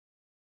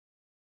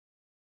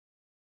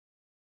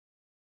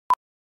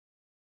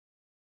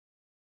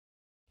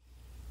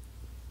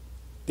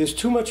There's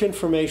too much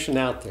information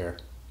out there.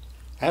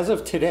 As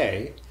of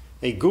today,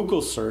 a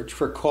Google search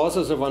for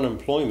causes of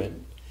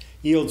unemployment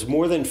yields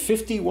more than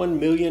 51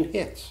 million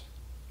hits.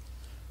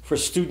 For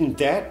student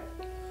debt,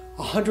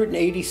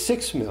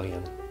 186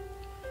 million.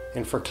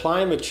 And for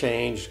climate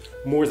change,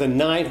 more than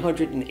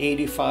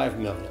 985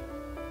 million.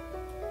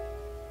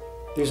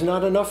 There's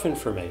not enough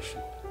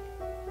information.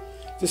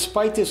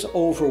 Despite this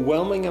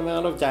overwhelming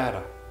amount of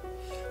data,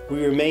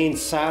 we remain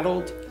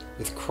saddled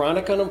with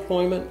chronic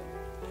unemployment,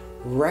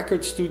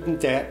 record student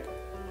debt,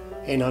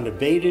 and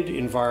unabated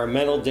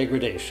environmental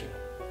degradation.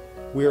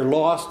 We are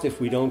lost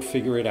if we don't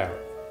figure it out.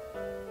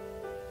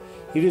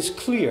 It is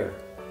clear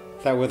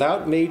that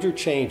without major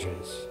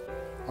changes,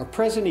 our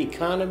present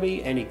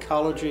economy and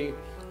ecology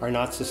are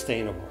not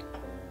sustainable.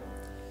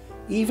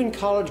 Even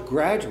college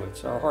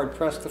graduates are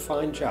hard-pressed to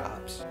find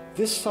jobs.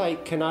 This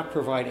site cannot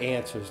provide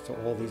answers to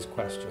all these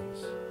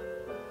questions.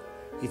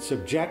 Its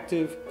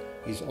objective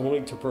is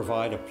only to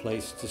provide a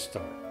place to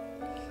start.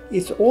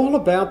 It's all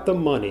about the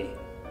money,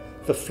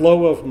 the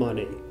flow of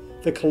money,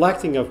 the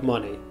collecting of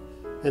money,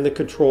 and the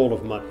control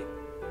of money.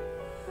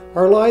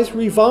 Our lives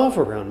revolve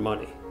around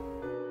money.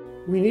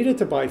 We need it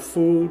to buy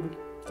food,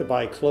 to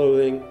buy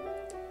clothing.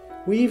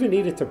 We even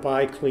need it to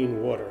buy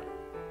clean water.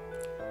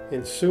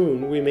 And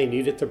soon we may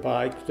need it to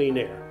buy clean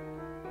air.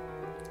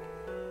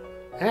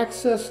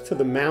 Access to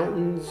the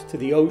mountains, to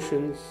the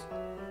oceans,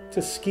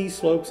 to ski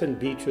slopes and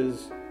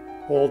beaches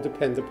all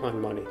depend upon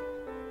money.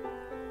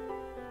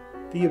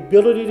 The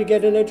ability to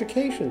get an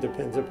education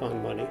depends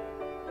upon money.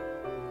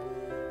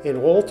 And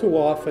all too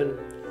often,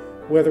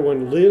 whether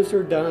one lives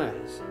or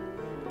dies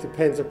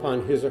depends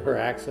upon his or her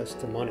access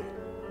to money.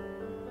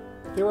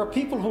 There are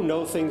people who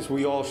know things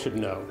we all should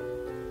know.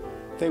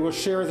 They will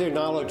share their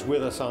knowledge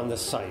with us on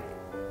this site.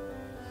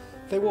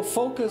 They will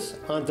focus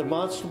on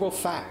demonstrable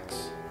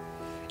facts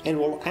and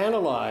will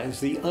analyze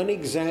the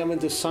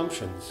unexamined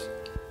assumptions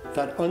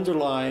that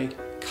underlie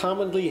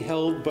commonly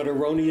held but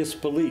erroneous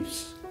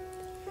beliefs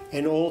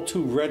and all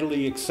too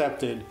readily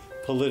accepted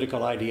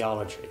political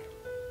ideology.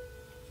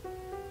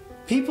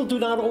 People do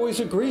not always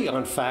agree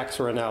on facts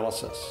or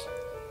analysis.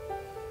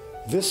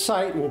 This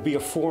site will be a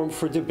forum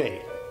for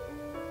debate.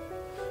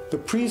 The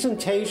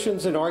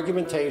presentations and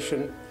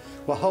argumentation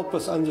will help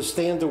us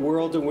understand the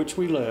world in which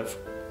we live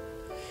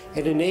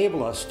and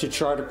enable us to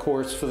chart a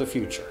course for the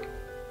future.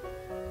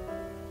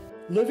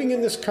 Living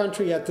in this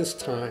country at this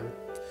time,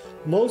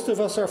 most of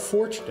us are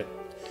fortunate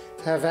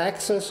to have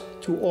access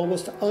to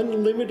almost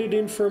unlimited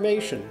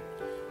information,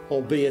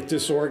 albeit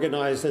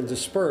disorganized and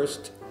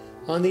dispersed,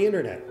 on the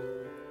internet.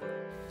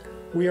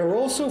 We are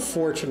also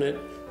fortunate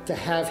to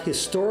have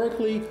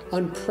historically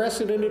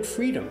unprecedented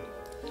freedom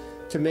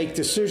to make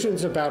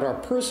decisions about our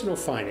personal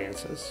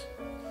finances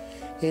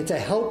and to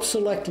help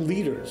select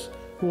leaders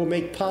who will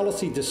make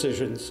policy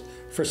decisions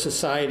for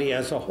society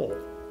as a whole.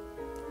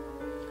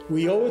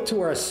 We owe it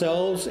to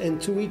ourselves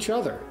and to each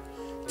other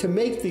to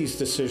make these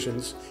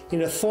decisions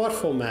in a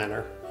thoughtful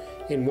manner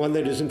and one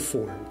that is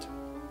informed.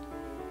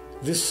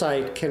 This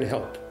site can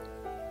help.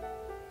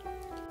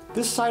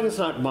 This site is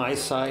not my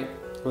site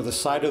or the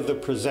site of the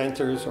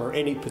presenters or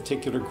any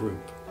particular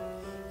group.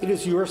 It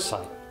is your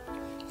site.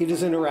 It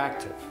is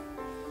interactive.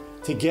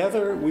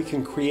 Together we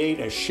can create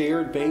a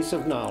shared base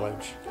of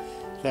knowledge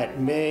that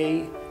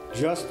may,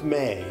 just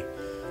may,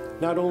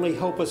 not only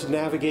help us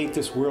navigate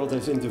this world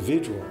as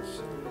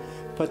individuals,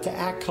 but to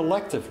act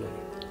collectively,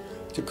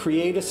 to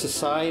create a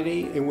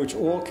society in which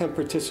all can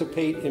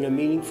participate in a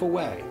meaningful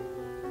way,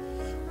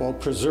 while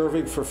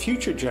preserving for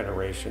future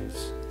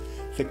generations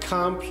the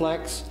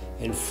complex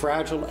and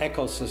fragile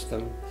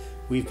ecosystem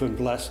we've been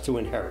blessed to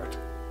inherit.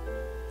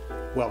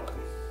 Welcome.